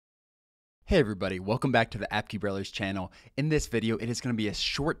Hey everybody, welcome back to the Apke Brothers channel. In this video, it is going to be a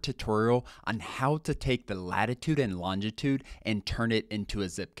short tutorial on how to take the latitude and longitude and turn it into a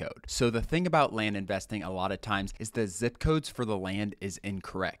zip code. So the thing about land investing a lot of times is the zip codes for the land is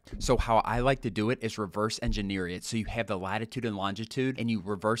incorrect. So how I like to do it is reverse engineer it. So you have the latitude and longitude and you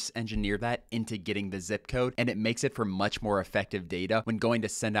reverse engineer that into getting the zip code, and it makes it for much more effective data when going to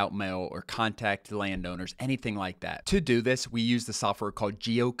send out mail or contact landowners, anything like that. To do this, we use the software called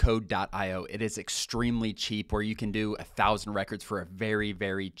Geocodio. It is extremely cheap, where you can do 1,000 records for a very,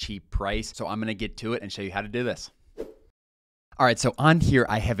 very cheap price. So I'm going to get to it and show you how to do this. All right, so on here,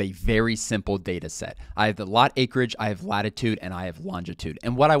 I have a very simple data set. I have the lot acreage, I have latitude, and I have longitude.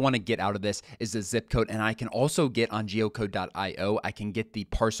 And what I want to get out of this is the zip code, and I can also get on geocode.io, I can get the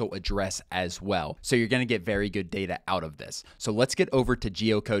parcel address as well. So you're going to get very good data out of this. So let's get over to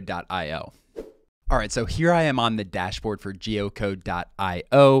geocode.io. All right, so here I am on the dashboard for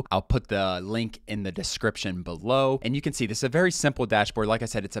geocode.io. I'll put the link in the description below, and you can see this is a very simple dashboard. Like I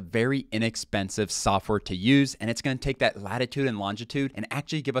said, it's a very inexpensive software to use, and it's going to take that latitude and longitude and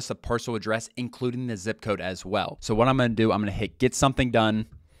actually give us a parcel address, including the zip code as well. So what I'm going to do, I'm going to hit get something done.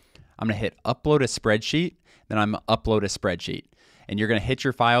 I'm going to hit upload a spreadsheet. Then I'm going to upload a spreadsheet. And you're going to hit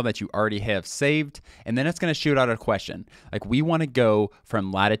your file that you already have saved, and then it's going to shoot out a question. Like, we want to go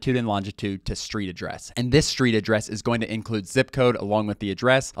from latitude and longitude to street address. And this street address is going to include zip code along with the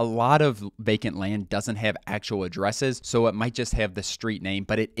address. A lot of vacant land doesn't have actual addresses, so it might just have the street name,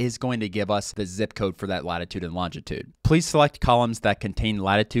 but it is going to give us the zip code for that latitude and longitude. Please select columns that contain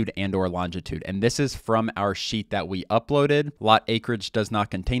latitude and or longitude. And this is from our sheet that we uploaded. Lot acreage does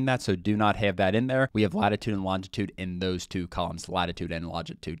not contain that, so do not have that in there. We have latitude and longitude in those two columns, latitude and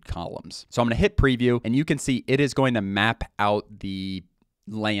longitude columns. So I'm going to hit preview, and you can see it is going to map out the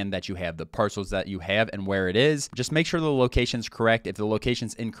land that you have, the parcels that you have and where it is. Just make sure the location's correct. If the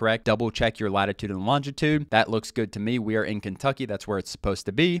location's incorrect, double check your latitude and longitude. That looks good to me. We are in Kentucky. That's where it's supposed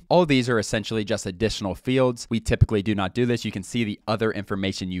to be. All these are essentially just additional fields. We typically do not do this. You can see the other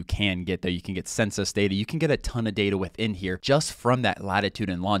information you can get there. You can get census data. You can get a ton of data within here just from that latitude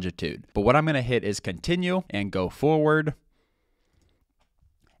and longitude. But what I'm going to hit is continue and go forward.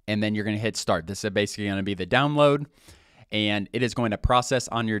 And then you're going to hit start. This is basically going to be the download, and it is going to process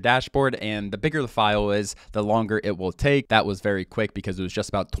on your dashboard. And the bigger the file is, the longer it will take. That was very quick because it was just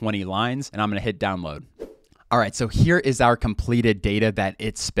about 20 lines, and I'm going to hit download. All right, so here is our completed data that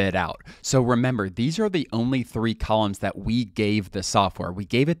it spit out. So remember, these are the only 3 columns that we gave the software. We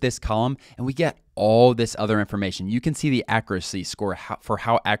gave it this column, and we get all this other information. You can see the accuracy score for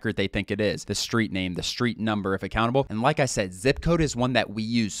how accurate they think it is, the street name, the street number if accountable. And like I said, zip code is one that we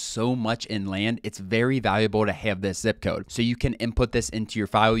use so much in land. It's very valuable to have this zip code. So you can input this into your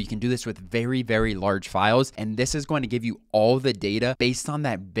file. You can do this with very, very large files. And this is going to give you all the data based on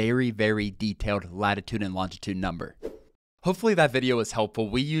that very, very detailed latitude and longitude number. Hopefully that video was helpful.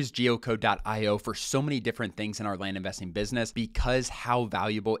 We use geocode.io for so many different things in our land investing business because how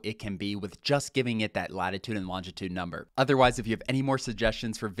valuable it can be with just giving it that latitude and longitude number. Otherwise, if you have any more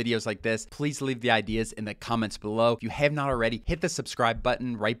suggestions for videos like this, please leave the ideas in the comments below. If you have not already, hit the subscribe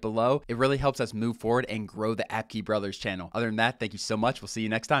button right below. It really helps us move forward and grow the Apke Brothers channel. Other than that, thank you so much. We'll see you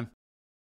next time.